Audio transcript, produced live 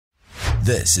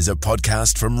This is a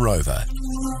podcast from Rover.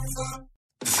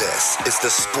 This is the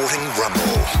Sporting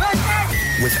Rumble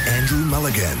with Andrew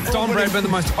Mulligan, Don Bradman, the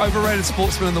most overrated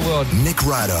sportsman in the world. Nick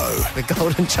Rado, The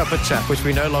golden Chupa Chup, which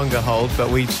we no longer hold, but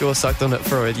we sure sucked on it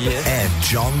for a year. and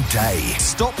John Day.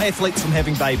 Stop athletes from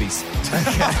having babies.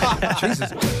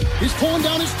 Jesus. He's pulling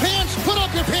down his pants. Put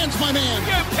up your pants, my man.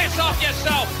 You piss off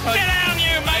yourself. Get down,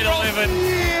 you mate. 11.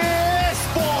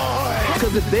 Yes, boy.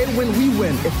 Because if they win, we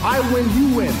win. If I win,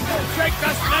 you win. Jake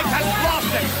the Snake has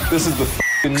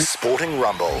lost it. Sporting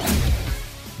Rumble.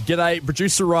 G'day,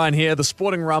 producer Ryan here. The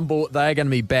Sporting Rumble, they are going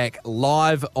to be back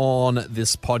live on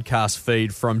this podcast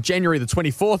feed from January the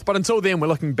 24th. But until then, we're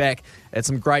looking back at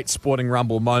some great Sporting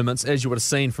Rumble moments. As you would have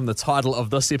seen from the title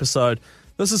of this episode,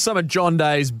 this is some of John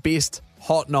Day's best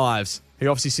hot knives. He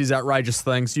obviously says outrageous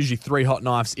things, usually 3 hot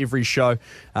knives every show.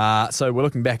 So we're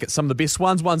looking back at some of the best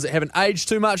ones that haven't aged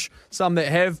too much, some that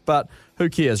have, but who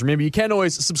cares? Remember, you can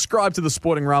always subscribe to the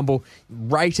Sporting Rumble,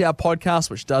 rate our podcast,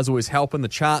 which does always help in the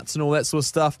charts and all that sort of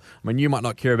stuff. I mean, you might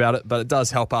not care about it, but it does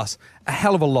help us a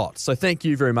hell of a lot. So thank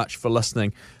you very much for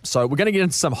listening. So we're going to get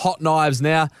into some hot knives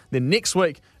now. Then next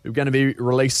week, we're going to be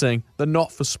releasing the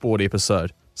Not For Sport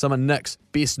episode. Some of Nick's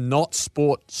best not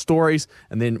sport stories,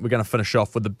 and then we're going to finish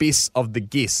off with the best of the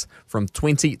guests from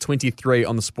 2023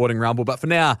 on the Sporting Rumble. But for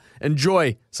now,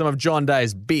 enjoy some of John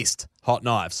Day's best hot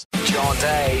knives. John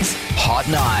Day's Hot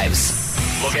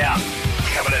Knives. Look out.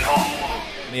 Coming in hot.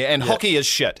 Yeah, and hockey is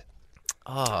shit.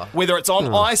 Whether it's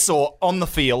on ice or on the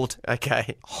field,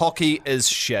 Okay. hockey is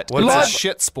shit. What It's about- a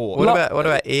shit sport. What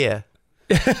about air?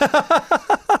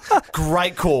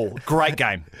 Great call. Great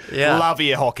game. Yeah. Love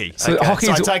air hockey. So Okay,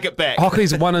 hockey's- so I take it back.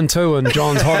 Hockey's 1 and 2 in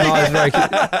John's hot knives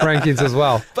rankings as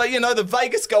well. But, you know, the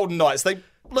Vegas Golden Knights, they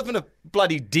live in a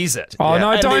bloody desert. Oh,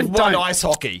 no, and don't- they've won don't. ice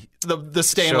hockey, the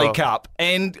Stanley Sure. Cup.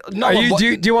 And no Are one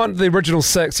you, do you want the original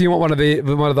 6? Do you want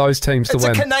one of those teams to It's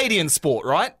win? a Canadian sport,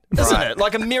 right? Isn't Right. it?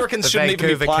 Like Americans The shouldn't even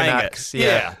be Vancouver playing Canucks,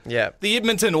 it. yeah. The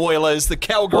Edmonton Oilers, the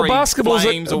Calgary Well, basketball's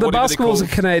Flames, or the whatever basketball's they're a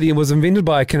called. Canadian, was invented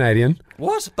by a Canadian.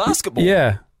 What? Basketball?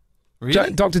 Yeah.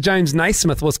 Really? Dr. James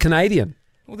Naismith was Canadian.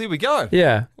 Well, there we go.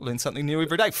 Yeah. We'll learn something new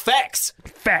every day. Facts.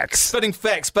 Facts. Spitting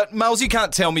facts. But, Miles, you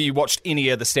can't tell me you watched any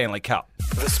of the Stanley Cup.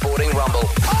 The Sporting Rumble.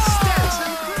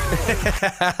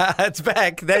 It's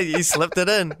back. You slipped it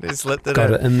in. You slipped it Got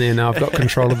in. it in there now. I've got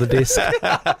control of the desk.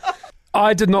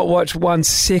 I did not watch 1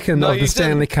 second of you the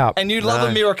Stanley didn't. Cup. And you love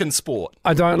American sport.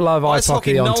 I don't love ice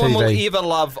hockey on No TV. one will ever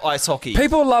love ice hockey.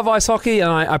 People love ice hockey, and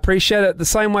I appreciate it the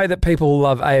same way that people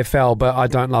love AFL, but I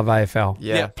don't love AFL.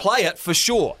 Yeah, play it for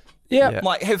sure. Yeah.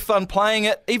 Like, have fun playing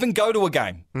it. Even go to a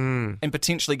game and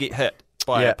potentially get hit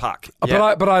by Yeah. a puck.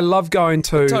 But I love going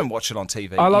to. Don't watch it on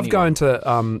TV. I love anyway. going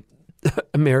to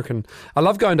American. I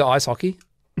love going to ice hockey,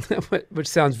 which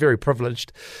sounds very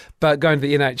privileged. But going to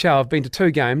the NHL, I've been to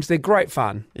 2 games. They're great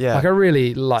fun. Yeah. Like I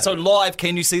really like. So live,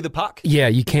 can you see the puck? Yeah,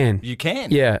 you can. You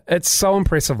can. Yeah, it's so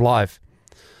impressive live.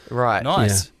 Right.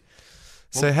 Nice.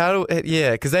 So how do...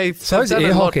 Yeah, because they've... So is done a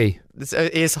air lot- hockey.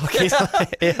 Air hockey.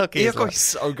 Air hockey. Air is live. hockey's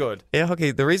so good. Air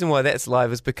hockey, the reason why that's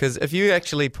live is because if you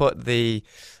actually put the,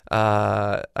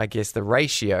 I guess, the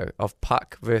ratio of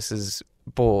puck versus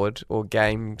board or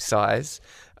game size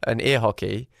in air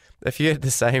hockey, if you had the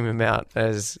same amount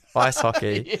as ice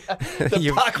hockey,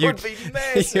 The puck would be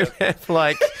massive. you'd have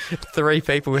like 3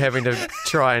 people having to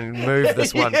try and move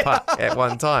this one puck at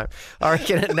one time. I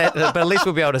reckon, but at least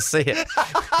we'll be able to see it.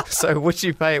 So would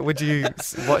you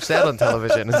watch that on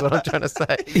television is what I'm trying to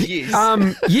say.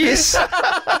 Yes. Yes.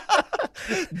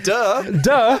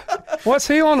 Duh. What's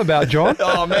he on about, John?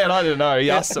 Oh, man, I don't know. He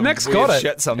asked some Nick's weird got it.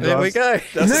 shit sometimes. There we go.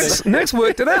 Nick's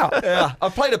worked it out. Yeah, I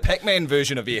played a Pac-Man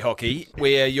version of air hockey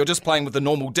where you're just playing with the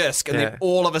normal disc and Yeah. then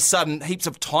all of a sudden heaps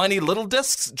of tiny little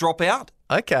discs drop out.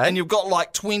 Okay. And you've got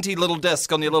like 20 little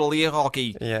discs on your little air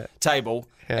hockey table.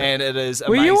 Yeah. And it is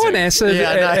Were amazing. you on acid Yeah,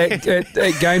 I know.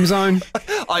 at Game Zone?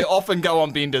 I often go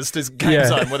on benders to Game Yeah.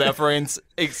 Zone with our friends.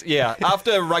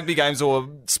 After rugby games or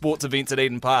sports events at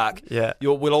Eden Park, Yeah.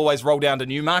 we'll always roll down to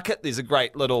Newmarket. There's a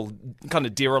great little kind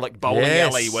of derelict bowling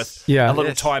Yes. alley with Yeah. a little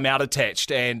Yes. timeout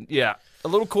attached. And a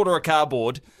little quarter of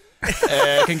cardboard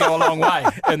can go a long way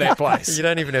in that place. You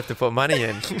don't even have to put money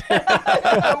in.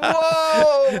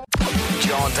 Whoa!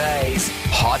 John Day's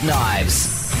Hot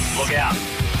Knives. Look out.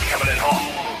 Coming in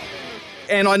hot.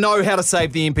 And I know how to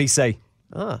save the NPC.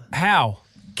 How?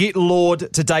 Get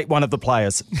Lord to date one of the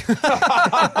players.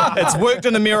 It's worked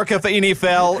in America for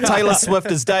NFL. Taylor Swift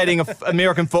is dating an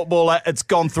American footballer. It's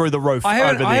gone through the roof I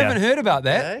over there. haven't heard about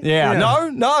that. Yeah,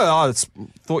 no, I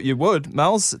thought thought you would,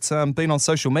 Mels. It's been on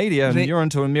social media, and you're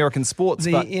into American sports.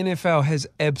 The but NFL has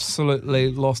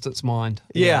absolutely lost its mind.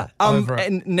 yeah, over it.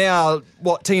 and now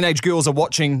teenage girls are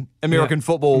watching American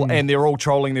football, and they're all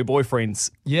trolling their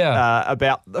boyfriends. Yeah.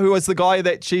 About who was the guy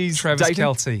that she's Travis dating?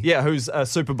 Kelce. Yeah, who's a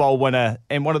Super Bowl winner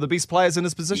and one of the best players in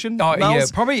his position. Oh, yeah,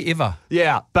 Mels? probably ever.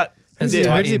 Yeah, but As Who a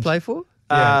tight does he end. play for?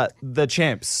 the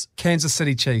champs. Kansas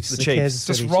City Chiefs. The Chiefs. Kansas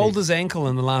Just City rolled Chiefs. his ankle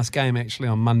in the last game, actually,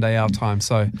 on Monday our time.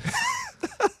 So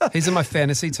he's in my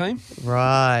fantasy team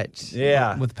Right.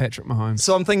 Yeah. with Patrick Mahomes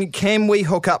So I'm thinking, can we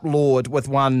hook up Lord with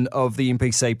one of the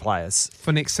NPC players?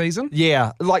 for next season.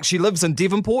 Yeah, like she lives in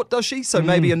Devonport, does she? So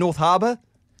maybe a North Harbour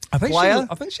I think player?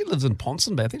 she lives in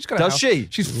Ponsonby. I think she's got a Does house. she?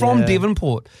 She's from Yeah.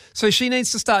 Devonport, so she needs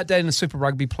to start dating a Super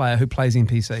Rugby player who plays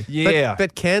NPC. Yeah.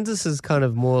 But Kansas is kind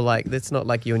of more like, that's not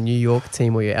like your New York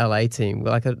team or your LA team.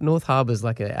 Like a North Harbour's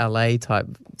like a LA type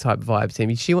vibe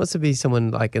team. She wants to be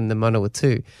someone like in the Manawa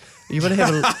too. You want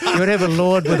to have a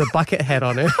Lord with a bucket hat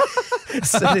on her,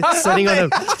 sitting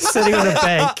on a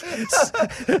bank.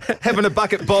 Having a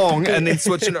bucket bong and then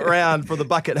switching it around for the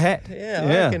bucket hat. Yeah, I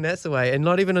reckon that's the way. And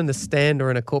not even in the stand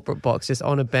or in a corporate box, just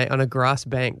on a bank, on a grass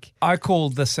bank. I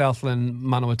called the Southland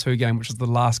Manawatu game, which was the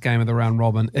last game of the round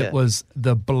robin. Yeah. It was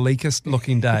the bleakest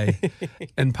looking day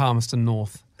in Palmerston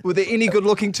North. Were there any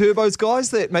good-looking turbos guys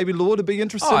that maybe Lord would be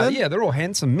interested Oh, in? yeah, they're all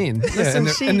handsome men Listen,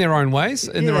 in their own ways,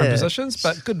 in their own Yeah. positions.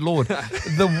 But good Lord,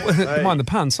 mind the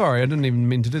pun, sorry, I didn't even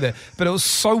mean to do that. But it was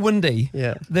so windy.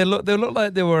 Yeah. They looked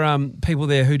like there were people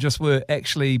there who just were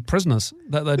actually prisoners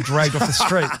that they dragged off the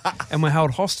street and were held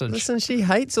hostage. Listen, she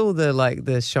hates all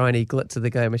the shiny glitz of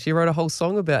the game, and she wrote a whole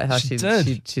song about how She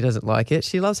did. she doesn't like it.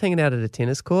 She loves hanging out at a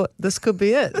tennis court. This could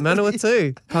be it.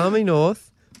 Manawatu, Palmy North.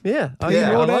 Yeah, I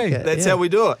like it. That's yeah. how we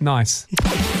do it. Nice.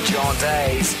 John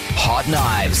Day's Hot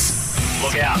Knives.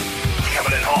 Look out.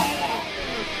 Coming in hot.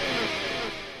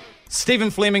 Stephen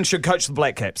Fleming should coach the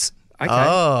Black Caps. Okay.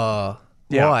 Oh,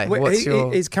 Yeah. why? What's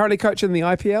your? He's currently coaching the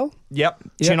IPL. Yep.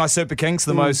 Chennai Super Kings,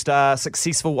 the most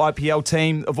successful IPL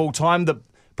team of all time.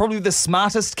 Probably the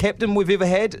smartest captain we've ever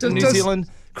had in New does- Zealand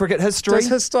cricket history.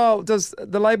 Does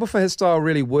the label for his style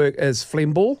really work as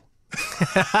flemball?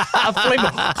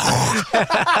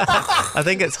 I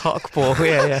think it's hockball.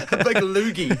 Yeah. Big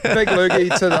loogie. Big loogie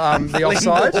to the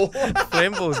offside.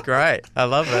 Flamball's great. I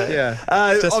love it. Yeah.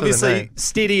 Just for the Obviously, name.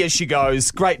 steady as she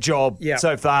goes. Great job Yeah.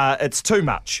 so far. It's too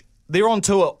much. They're on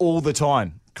tour all the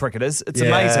time, cricketers. It's Yeah.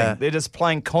 amazing. They're just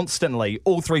playing constantly.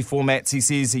 All three formats. He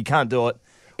says he can't do it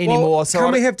anymore. Well, so can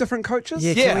I we don't- have different coaches?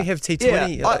 Yeah. Can we have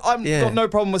T20? Yeah. I've Yeah. got no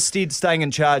problem with Stead staying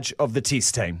in charge of the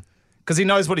Test team because he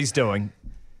knows what he's doing.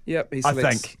 Yep, he I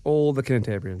selects think. all the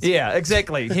Cantabrians. Yeah,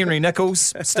 exactly. Henry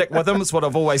Nichols, stick with him. It's what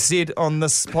I've always said on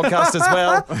this podcast as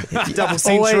well. Double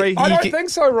century. I don't You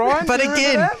think so, Ryan. But Do you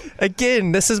remember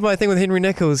again, this is my thing with Henry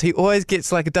Nichols. He always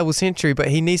gets like a double century, but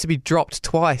he needs to be dropped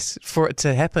twice for it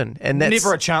to happen. And that's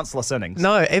Never a chanceless innings.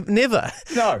 no, never.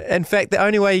 No. In fact, the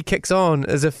only way he kicks on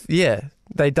is if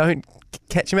they don't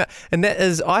catch him out, and that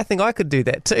is, I think I could do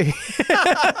that too.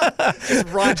 Just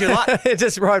ride your luck.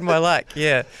 Just ride my luck.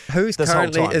 Yeah. Who's This whole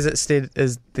currently time.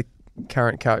 is the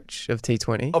current coach of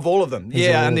T20? Of all of them. Is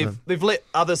Yeah, all and of them. they've let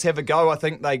others have a go. I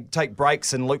think they take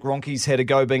breaks, and Luke Ronke's had a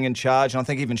go being in charge, and I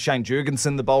think even Shane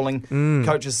Jurgensen, the bowling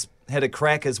coach, has had a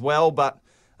crack as well. But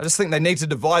I just think they need to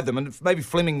divide them, and maybe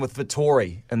Fleming with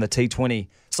Vittori in the T20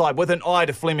 side, with an eye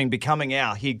to Fleming becoming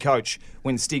our head coach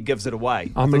when Stead gives it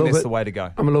away. I think that's the way to go.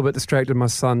 I'm a little bit distracted. My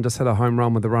son just hit a home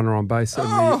run with the runner on base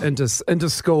into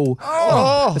school.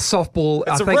 A softball.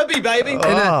 It's I a think, ribby, baby.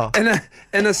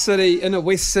 in a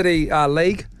West City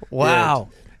league. Wow.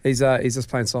 Yeah. He's just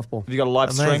playing softball. Have you got a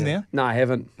live stream Amazing. there? No, I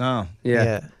haven't. Oh.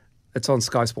 Yeah. It's on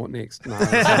Sky Sport next. No,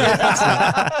 it's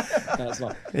not. No, it's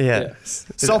not. Yeah.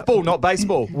 Softball, not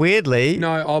baseball. Weirdly,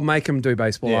 No, I'll make him do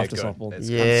baseball Yeah, after good. softball. That's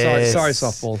Yes. Sorry,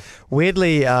 softball.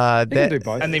 weirdly, He can do that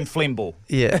both. And then Flemball.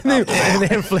 yeah, and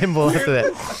then Flemball after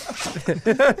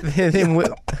that. then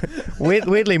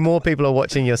weirdly, more people are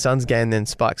watching your son's game than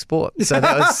Spike Sport. So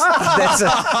that's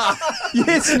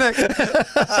Yes, Nick. Sorry,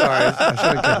 I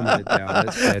should have given that down.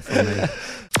 That's bad for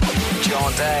me.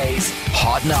 John Day's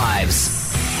Hot Knives.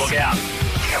 Look out.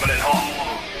 Coming in hot.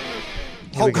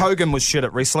 Hulk Hogan was shit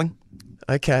at wrestling.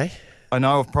 okay. I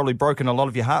know I've probably broken a lot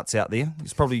of your hearts out there.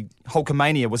 It's probably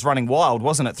Hulkamania was running wild,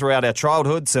 wasn't it, throughout our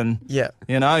childhoods? And, Yeah.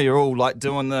 you know, you're all like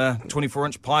doing the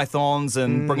 24-inch pythons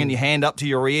and bringing your hand up to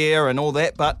your ear and all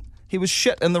that, but he was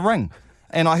shit in the ring.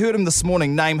 And I heard him this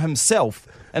morning name himself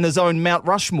in his own Mount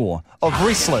Rushmore of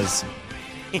wrestlers.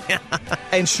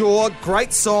 And sure,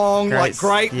 great song, Great,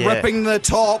 great yeah. ripping the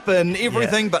top and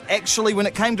everything, but actually when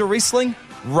it came to wrestling,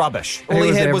 rubbish. All He he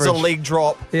was had was a average. leg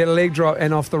drop. He had a leg drop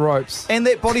and off the ropes. And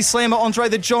that body slammer, Andre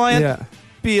the Giant, Yeah.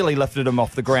 barely lifted him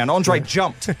off the ground. Andre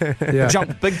jumped. Yeah.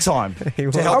 Jumped big time to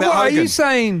help Oh, out what, are Hogan. you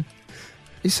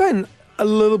saying a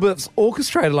little bit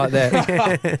orchestrated like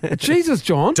that? Jesus,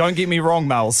 John. Don't get me wrong,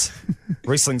 Mels.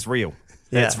 Wrestling's real.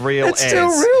 Yeah. It's real It's as. still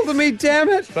real to me, damn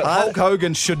it. But Hulk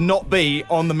Hogan should not be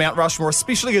on the Mount Rushmore,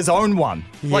 especially his own one.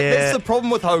 Like, Yeah. that's the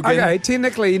problem with Hogan. Okay,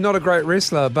 technically not a great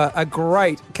wrestler, but a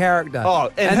great character. Oh,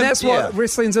 and him- that's what yeah.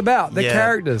 wrestling's about, the Yeah.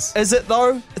 characters. Is it,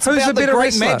 though? It's Who's about a the better great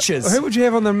wrestler? matches. Who would you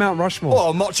have on the Mount Rushmore?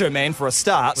 Oh, Macho Man for a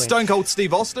start. Stone Cold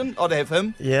Steve Austin, I'd have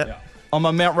him Yeah. on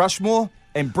my Mount Rushmore.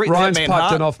 And Bret Ryan's Hitman piped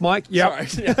Hart. in off mic.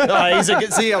 Yep. No, he's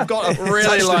a, see, I've got a Really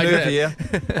touched a like nerve that. here.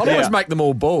 I'd always make them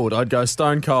all bald. I'd go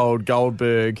Stone Cold,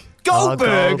 Goldberg.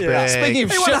 Goldberg. Goldberg. Speaking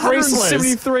of He won shit wrestlers,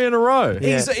 173 in a row.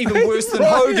 he's even worse than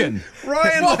Hogan.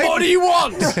 Ryan, What do you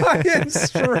want? Ryan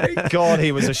Street. God,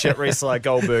 he was a shit wrestler,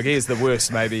 Goldberg. He is the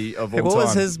worst, maybe, of all What time.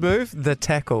 was his move? The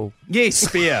tackle. Yes,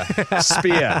 Spear.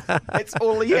 that's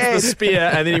all he The has. spear,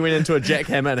 and then he went into a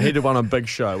jackhammer, and he did one on Big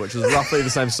Show, which is roughly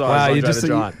the same size Wow, as Andre the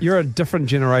Giant. you're a different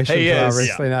generation He to our is.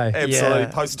 wrestling, eh? Absolutely,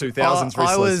 Yeah. post-2000s wrestlers.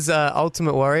 I was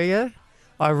Ultimate Warrior.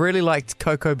 I really liked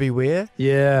Coco Beware.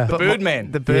 Yeah. But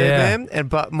Birdman. The Birdman.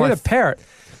 But He had a parrot.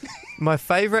 my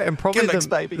favourite and probably Gimmicks,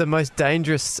 baby. the most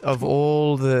dangerous of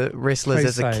all the wrestlers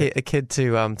Please as say a kid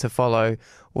to follow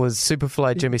was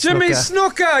Superfly Jimmy Jimmy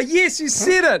Snuka. Snuka! Yes, you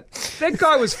said it! That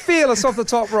guy was fearless off the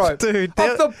top rope. Dude,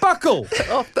 Off the buckle!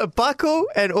 Off the buckle,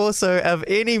 and also of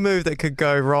any move that could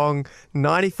go wrong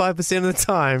 95% of the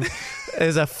time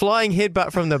is a flying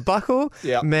headbutt from the buckle.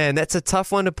 Yep. Man, that's a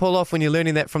tough one to pull off when you're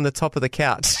learning that from the top of the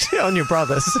couch on your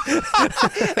brothers.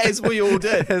 As we all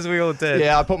did. As we all did.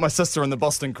 Yeah, I put my sister in the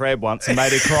Boston Crab once and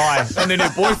made her cry. And then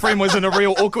her boyfriend was in a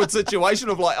real awkward situation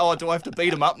of like, oh, do I have to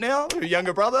beat him up now? Her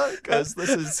younger brother? Because this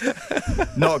is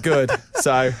not good.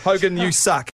 So, Hogan, you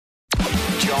suck.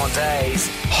 John Day's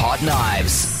Hot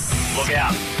Knives. Look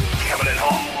out. Coming in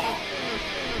hot.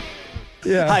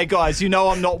 Yeah. Hey, guys, you know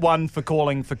I'm not one for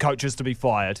calling for coaches to be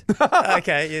fired.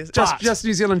 Okay, yes. Just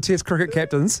New Zealand Test cricket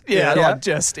captains. Yeah, not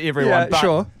just everyone. Yeah, but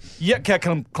sure.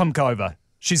 Yitka Klimkova,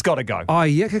 she's got to go. Oh,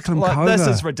 Yitka Like, Klimkova. this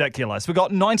is ridiculous. We've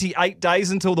got 98 days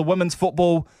until the Women's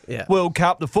Football Yeah. World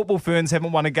Cup. The Football Ferns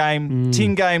haven't won a game,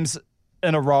 10 games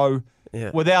in a row Yeah.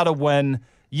 without a win.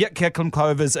 Yitka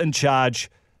Klimkova's in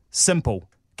charge. Simple.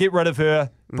 Get rid of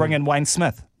her, bring in Wayne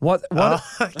Smith. What?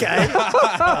 Okay.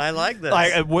 I like this.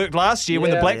 Like, it worked last year when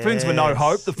the Black Ferns were no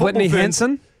hope. The Football Whitney Ferns,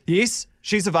 Hansen? Yes,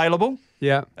 she's available.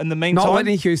 Yeah. In the meantime, Not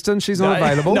Whitney Houston. She's not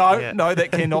available. No,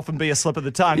 that can often be a slip of the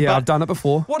tongue. Yeah, but I've done it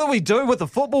before. what do we do with the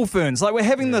Football Ferns? Like, we're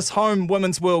having this home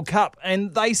Women's World Cup,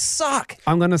 and they suck.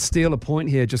 I'm going to steal a point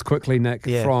here just quickly, Nick,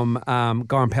 Yeah. from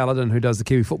Goran Paladin, who does the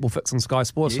Kiwi Football Fix on Sky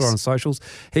Sports or Yes. on socials.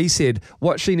 He said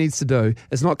what she needs to do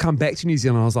is not come back to New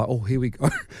Zealand. I was like, oh, here we go.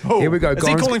 Here we go. Is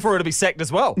he Goran's- calling for her to be sacked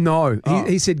as well? No,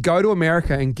 he said go to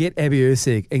America and get Abby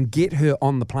Erceg and get her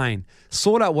on the plane.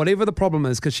 Sort out whatever the problem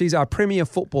is because she's our premier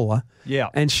footballer. Yeah.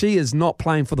 And she is not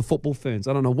playing for the Football Ferns.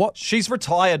 I don't know what. She's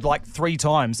retired like 3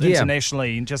 times Yeah.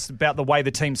 internationally, and just about the way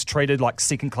the team's treated like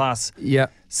second-class Yeah.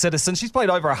 citizens. She's played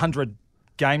over 100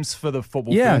 games for the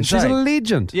Football Yeah, Ferns. she's eh? a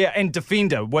legend. Yeah, and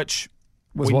defender, which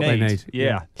Was we what they need. need.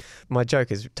 Yeah. My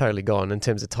joke is totally gone in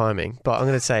terms of timing, but I'm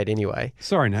going to say it anyway.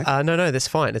 Sorry, Nick. No, that's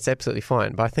fine. It's absolutely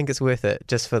fine. But I think it's worth it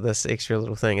just for this extra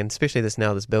little thing, and especially this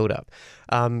build-up.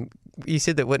 You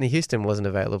said that Whitney Houston wasn't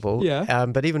available. Yeah.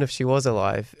 But even if she was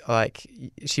alive, like,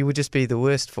 she would just be the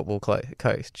worst football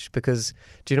coach because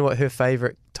do you know what her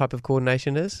favourite type of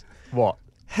coordination is? What?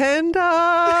 Hand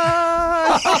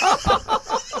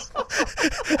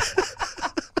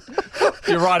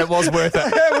You're right, it was worth it.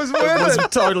 it was worth It was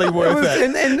totally worth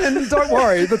it. And don't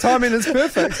worry, the timing is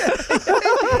perfect.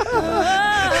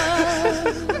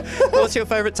 What's your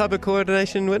favourite type of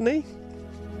coordination, Whitney?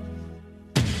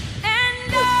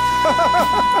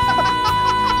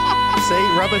 See,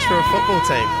 rubbish for a football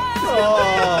team.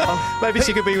 Maybe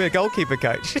she could be a goalkeeper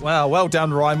coach. Wow, well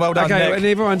done, Ryan. Well done, Okay, Nick. and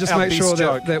everyone just Our make best sure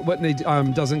joke. that Whitney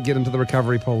doesn't get into the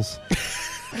recovery pools.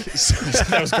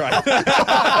 That was great.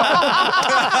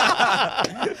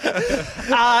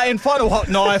 And final hot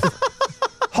knife,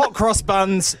 hot cross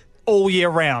buns all year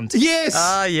round. Yes.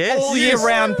 Yes. All year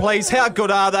round, please. How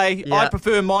good are they? Yeah. I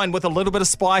prefer mine with a little bit of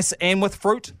spice and with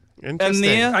fruit in Interesting.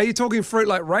 there. Are you talking fruit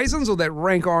like raisins or that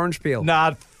rank orange peel?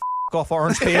 Nah, off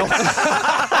orange peel.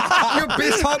 Your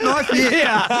best hot knife yet.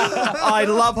 Yeah, I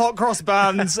love hot cross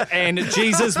buns, and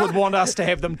Jesus would want us to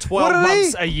have them 12 What are they?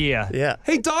 months a year. Yeah.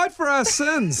 He died for our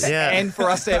sins. Yeah. And for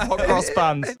us to have hot cross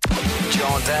buns.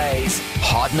 John Day's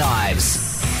Hot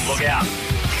Knives. Look out.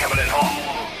 Coming in hot.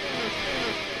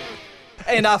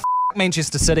 And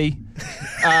Manchester City.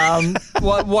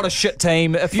 What a shit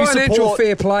team. If you Financial support,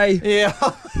 fair play. yeah.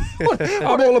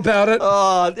 I'm all about it.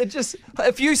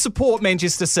 If you support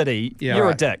Manchester City, Yeah, you're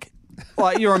right. a dick.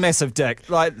 Like, you're a massive dick.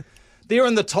 Like, they're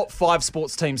in the top 5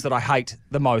 sports teams that I hate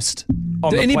the most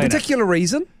on the Any planet. particular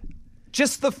reason?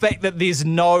 Just the fact that there's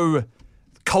no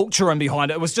culture in behind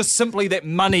it. It was just simply that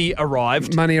money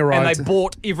arrived. Money arrived. And they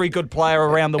bought every good player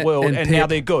around the world, and and now Pep.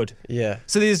 they're good. Yeah.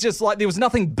 So there's just like, there was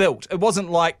nothing built. It wasn't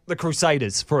like the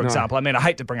Crusaders, for example. I mean, I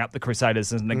hate to bring up the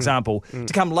Crusaders as an example.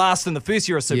 To come last in the first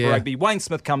year of Super Yeah. Rugby, Wayne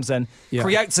Smith comes in, Yeah.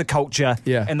 creates a culture,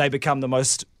 Yeah. and they become the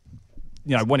most,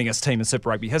 winningest team in Super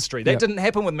Rugby history. That didn't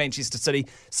happen with Manchester City.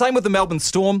 Same with the Melbourne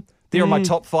Storm. They're in my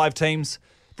top 5 teams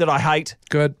that I hate.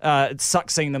 Good. It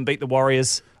sucks seeing them beat the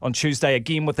Warriors on Tuesday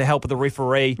again with the help of the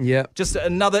referee. Yeah. Just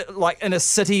another, like, in a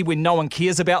city where no one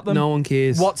cares about them. No one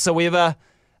cares. Whatsoever.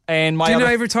 And my Do you know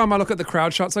other every time I look at the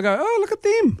crowd shots, I go, oh, look at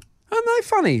them. Aren't they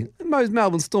funny? Most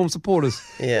Melbourne Storm supporters.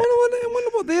 Yeah. I wonder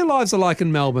what their lives are like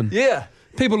in Melbourne. Yeah.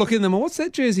 People look in them, what's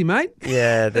that jersey, mate?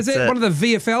 Yeah, Is that's that it. one of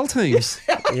the VFL teams?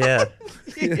 Yeah.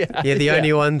 Yeah, the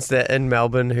only ones that in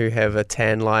Melbourne who have a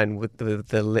tan line with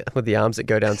the arms that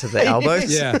go down to the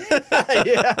elbows. Yeah.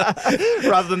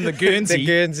 Rather than the Guernsey. The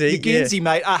Guernsey, The Guernsey,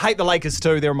 mate. I hate the Lakers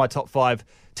too. They're in my top 5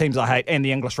 teams I hate, and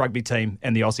the English rugby team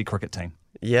and the Aussie cricket team.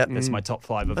 Yep. That's my top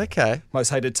 5 of Okay. most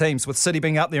hated teams, with City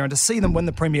being up there, and to see them win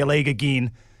the Premier League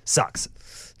again sucks.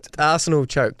 Arsenal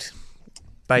choked,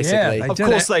 basically. Yeah, Of did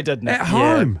course it. they did, Nick. At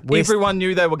home. West- Everyone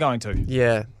knew they were going to.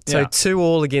 Yeah. So Yeah.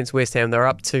 2-2 against West Ham. They're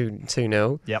up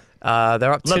 2-0. Yep.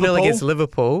 They're up 2-0 Liverpool. against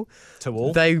Liverpool.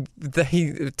 2-2.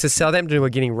 They to Southampton, who were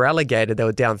getting relegated. They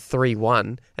were down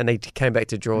 3-1, and they came back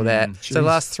to draw that. So the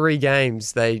last 3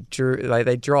 games they drew.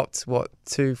 They dropped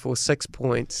 2 for 6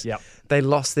 points. Yep. They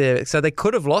lost so they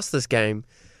could have lost this game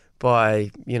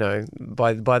by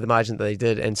the margin that they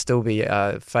did and still be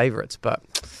favourites. But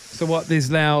So what, there's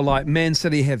now like Man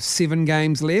City have 7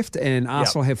 games left and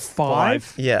Arsenal have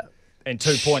 5. yeah. And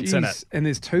 2 points in it. Jeez, and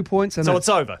there's 2 points in So it. it's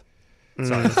over. It's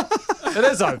over. It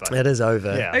is over. It is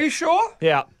over. Yeah. Are you sure?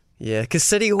 Yeah. Yeah, because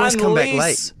City always come back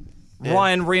late.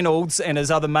 Ryan Reynolds and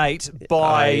his other mate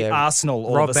buy Arsenal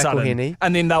all Rob of a sudden. McElhenney.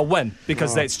 And then they'll win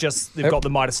because that's just, they've got the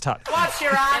Midas touch.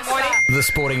 The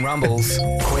Sporting Rumbles.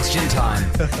 Question time.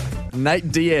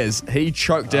 Nate Diaz, he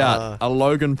choked out a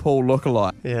Logan Paul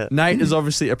lookalike. Yeah. Nate is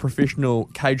obviously a professional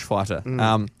cage fighter.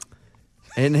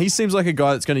 And he seems like a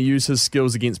guy that's going to use his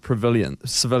skills against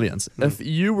civilians. If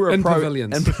you were a In pro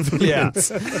pavilions. in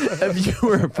pavilions, if you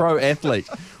were a pro athlete,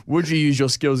 would you use your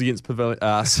skills against pavilions?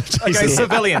 Okay,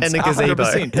 civilians. And a gazebo.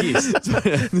 100%, yes.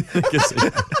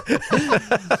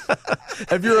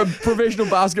 If you're a professional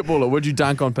basketballer, would you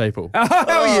dunk on people?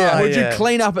 Oh, yeah. Would yeah. you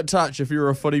clean up at touch if you were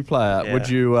a footy player? Yeah. Would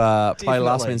you play Definitely.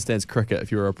 last man stands cricket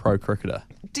if you were a pro cricketer?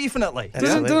 Definitely.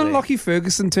 Didn't Lockie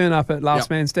Ferguson turn up at Last Yep.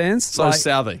 Man Stands? So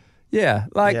Southie. Yeah,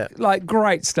 like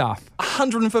great stuff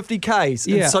 150 Ks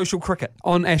Yeah. in social cricket.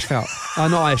 on asphalt.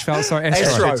 Not asphalt, sorry,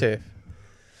 Astro. Astro.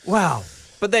 Wow.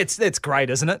 But that's great,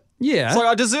 isn't it? Yeah. It's like,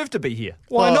 I deserve to be here.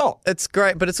 Why Well, not? It's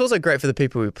great, but it's also great for the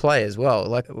people who play as well.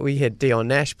 Like we had Dion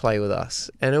Nash play with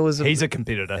us, and it was He's a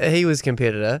competitor. he was a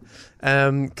competitor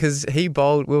because he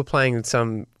bowled. We were playing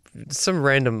some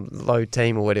random low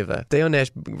team or whatever. Dion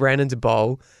Nash ran into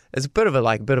bowl. It's a bit of a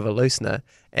loosener,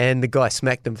 and the guy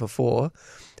smacked him for 4.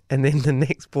 And then the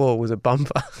next ball was a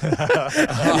bumper. The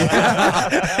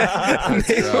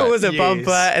next ball was a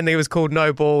bumper, and he was called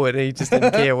no ball, and he just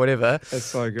didn't care, whatever. That's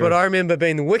so good. But I remember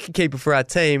being the wicketkeeper for our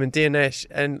team, and Dion Nash,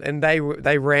 and they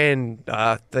ran.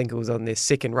 I think it was on their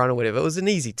second run or whatever. It was an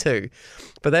easy 2,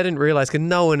 but they didn't realise because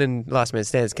no one in last man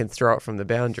stands can throw it from the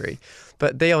boundary.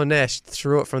 But Dion Nash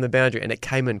threw it from the boundary, and it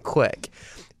came in quick.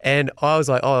 And I was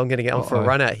like, I'm going to get on for a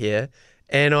run out here.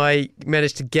 And I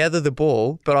managed to gather the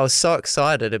ball, but I was so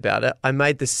excited about it, I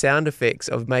made the sound effects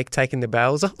of taking the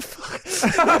bails off.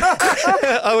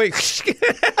 I went, how's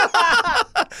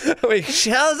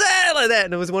that? Like that.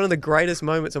 And it was one of the greatest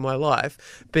moments of my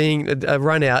life, being a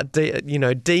run out,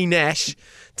 D Nash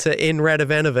to N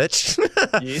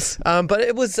Radovanovic. Yes. But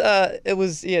it was,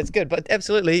 it's good. But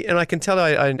absolutely, and I can tell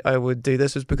I would do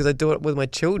this was because I do it with my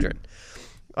children.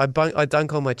 I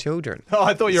dunk on my children. Oh,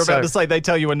 I thought you were about So- to say they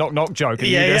tell you a knock-knock joke and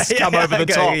Yeah, you yeah, just yeah, come over the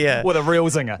okay, top yeah. with a real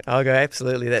zinger. I'll go,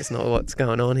 absolutely, that's not what's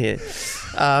going on here.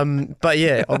 But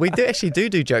yeah, we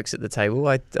do jokes at the table.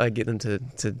 I get them to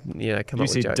come You up with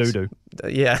said jokes. doo-doo.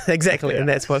 Yeah, exactly. Yeah. And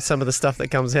that's what some of the stuff that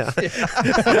comes out.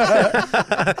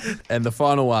 And the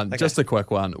final one, just a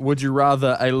quick one. Would you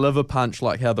rather a liver punch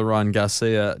like how the Ryan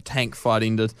Garcia tank fight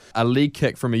ended, a leg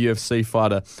kick from a UFC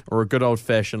fighter, or a good old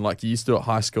fashioned, like you used to do at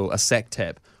high school, a sack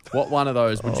tap? What one of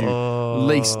those would you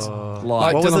least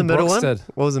like? What was Dylan the middle Brooks one? did.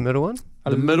 What was the middle one?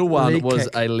 The middle one leg was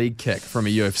kick. a leg kick from a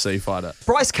UFC fighter.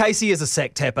 Bryce Casey is a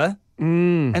sack tapper,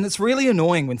 and it's really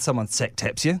annoying when someone sack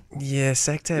taps you. Yeah,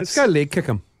 sack taps. Let's go leg kick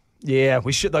him. Yeah,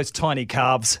 we shoot those tiny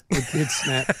calves, Head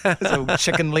snap. those little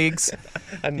chicken legs.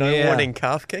 A no Yeah. warning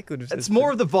calf kick. It's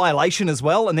more of the violation as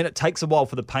well, and then it takes a while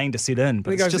for the pain to set in.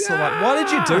 But He it's goes, just like, why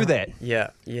did you do that?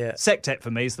 Yeah. Sack tap for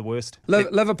me is the worst.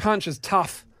 Liver punch is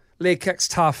tough. Leg kick's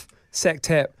tough. Sack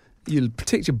tap. You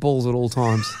protect your balls at all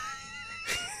times.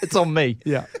 It's on me.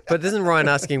 Yeah. But isn't Ryan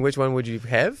asking which one would you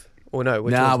have? Or no,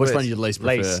 which Nah, one's which worse? one you'd least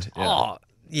prefer? Least. Yeah. Oh,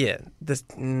 yeah. This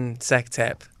sack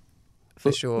tap.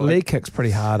 For sure. Leg kick's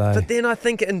pretty hard, eh? But then I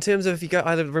think in terms of if you go,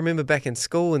 I remember back in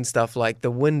school and stuff, like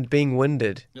the being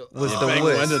winded was the Being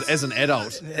worst. winded as an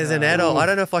adult. As an adult, I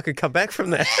don't know if I could come back from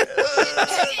that.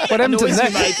 What happened to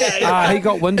Nick? He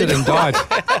got winded and died.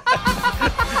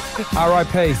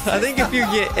 R.I.P. I think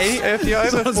if you're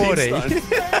over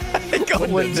 40, you got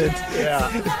winded.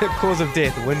 Yeah. Cause of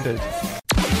death, winded.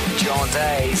 John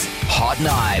Day's Hot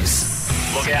Knives.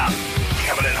 Look out.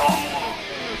 Coming in hot.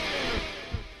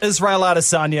 Israel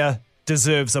Adesanya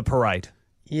deserves a parade.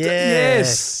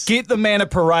 Yes. Get the man a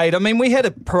parade. I mean, we had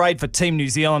a parade for Team New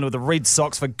Zealand with the Red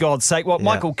Sox, for God's sake.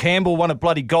 Michael Campbell won a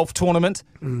bloody golf tournament.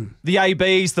 The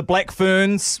ABs, the Black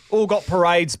Ferns, all got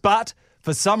parades. But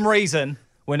for some reason,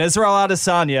 when Israel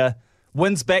Adesanya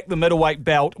wins back the middleweight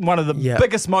belt, one of the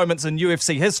biggest moments in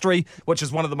UFC history, which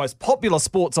is one of the most popular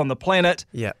sports on the planet,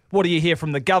 what do you hear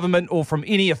from the government or from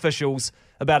any officials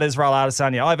about Israel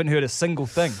Adesanya? I haven't heard a single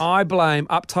thing. I blame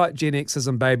uptight Gen Xers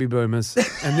and baby boomers,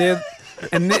 and they're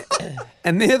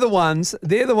the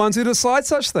ones who decide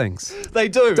such things. They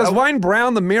do. Does Wayne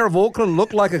Brown, the mayor of Auckland,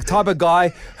 look like a type of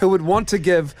guy who would want to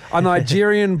give a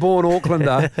Nigerian-born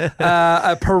Aucklander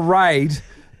a parade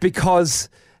because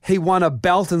he won a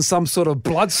belt in some sort of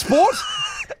blood sport?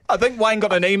 I think Wayne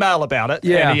got an email about it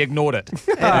and he ignored it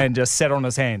and just sat on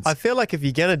his hands. I feel like if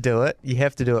you're going to do it, you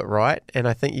have to do it right. And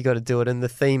I think you got to do it in the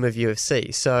theme of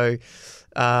UFC. So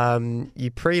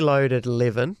you preload at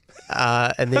 11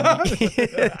 and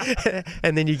then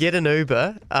and then you get an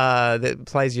Uber that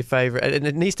plays your favourite. And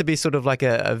it needs to be sort of like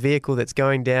a vehicle that's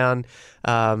going down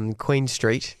Queen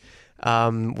Street.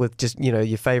 With just,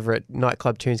 your favourite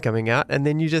nightclub tunes coming out, and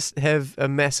then you just have a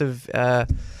massive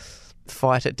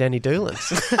fight at Danny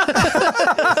Doolan's.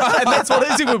 And that's what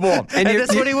Izzy would want. And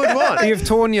that's what he would want. You've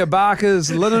torn your Barker's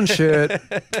linen shirt.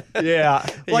 Yeah.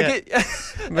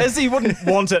 Izzy wouldn't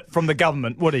want it from the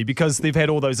government, would he? Because they've had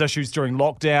all those issues during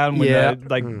lockdown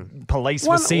when police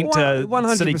were sent to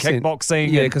 100%. city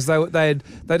kickboxing. Yeah, because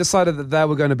they decided that they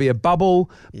were going to be a bubble,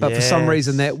 but for some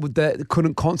reason that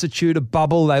couldn't constitute a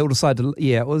bubble. They all decided to,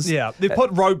 it was. Yeah, they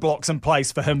put roadblocks in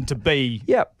place for him to be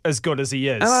as good as he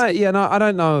is. And I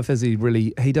don't know if Izzy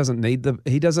really, he doesn't need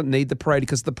the parade,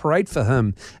 because the parade for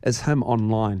him is him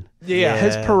online. Yeah.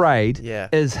 His parade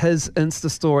is his Insta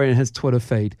story and his Twitter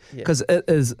feed, because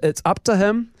it's up to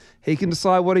him. He can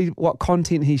decide what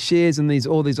content he shares in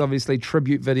all these obviously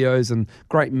tribute videos and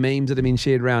great memes that have been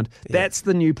shared around. That's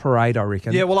the new parade, I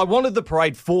reckon. Yeah, well, I wanted the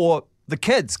parade for the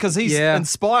kids because he's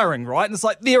inspiring, right? And it's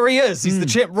like, there he is. He's the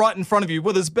champ right in front of you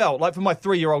with his belt. Like for my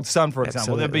 3-year-old son, for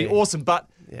example, that'd be awesome. But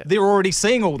they're already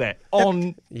seeing all that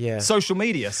on social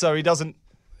media, so he doesn't.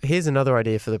 Here's another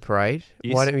idea for the parade.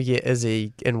 Yes. Why don't we get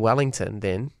Izzy in Wellington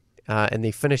then? And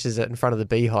he finishes it in front of the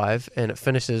Beehive, and it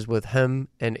finishes with him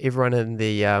and everyone in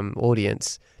the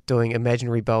audience doing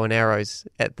imaginary bow and arrows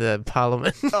at the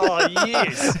Parliament. Oh,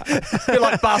 yes. Be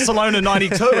like Barcelona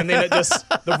 92, and then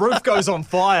the roof goes on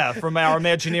fire from our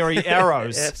imaginary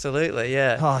arrows. Absolutely,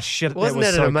 yeah. Oh, shit. Wasn't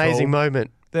that that was an amazing cool.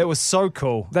 moment? That was so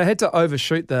cool. They had to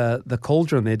overshoot the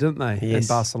cauldron there, didn't they, in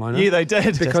Barcelona? Yeah, they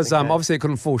did. Because obviously it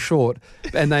couldn't fall short,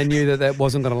 and they knew that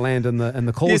wasn't going to land in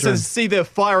the cauldron. Yes, and see the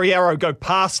fiery arrow go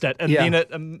past it, and then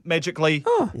it magically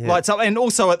lights up. And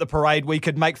also at the parade, we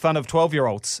could make fun of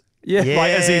 12-year-olds. Yeah.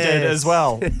 Like Izzy did as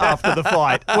well after the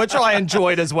fight, which I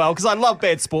enjoyed as well, because I love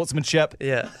bad sportsmanship.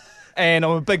 Yeah. And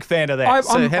I'm a big fan of that.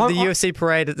 So have the UFC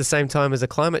parade at the same time as a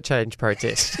climate change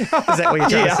protest. Is that what you're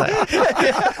trying to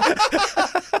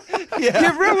say?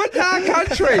 You've ruined our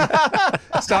country.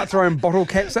 Start throwing bottle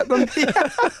caps at them.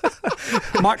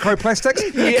 Microplastics.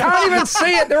 You can't even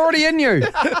see it. They're already in you.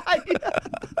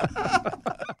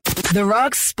 The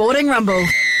Rock Sporting Rumble.